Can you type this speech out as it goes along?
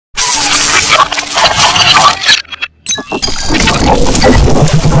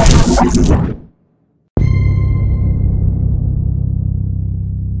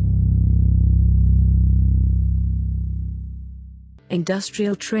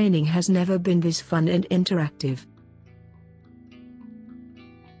Industrial training has never been this fun and interactive.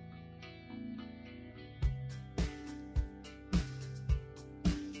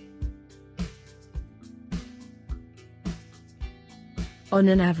 On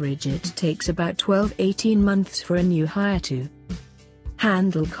an average, it takes about 12–18 months for a new hire to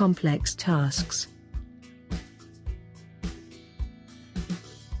handle complex tasks.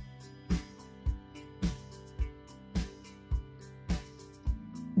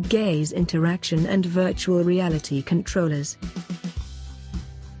 Gaze interaction and virtual reality controllers.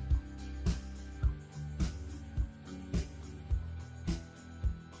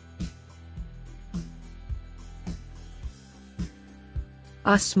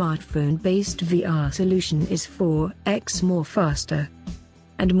 Our smartphone-based VR solution is 4x more faster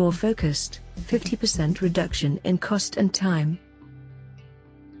and more focused, 50% reduction in cost and time.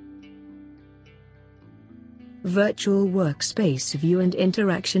 Virtual workspace view and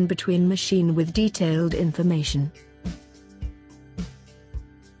interaction between machine with detailed information.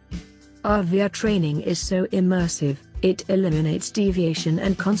 Our VR training is so immersive, it eliminates deviation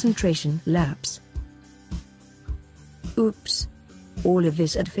and concentration lapse. Oops! All of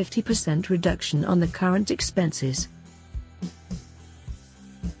this at 50% reduction on the current expenses.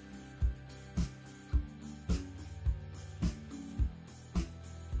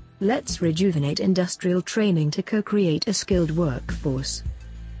 Let's rejuvenate industrial training to co-create a skilled workforce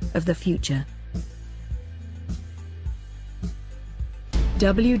of the future.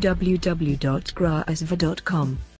 www.grahasvr.com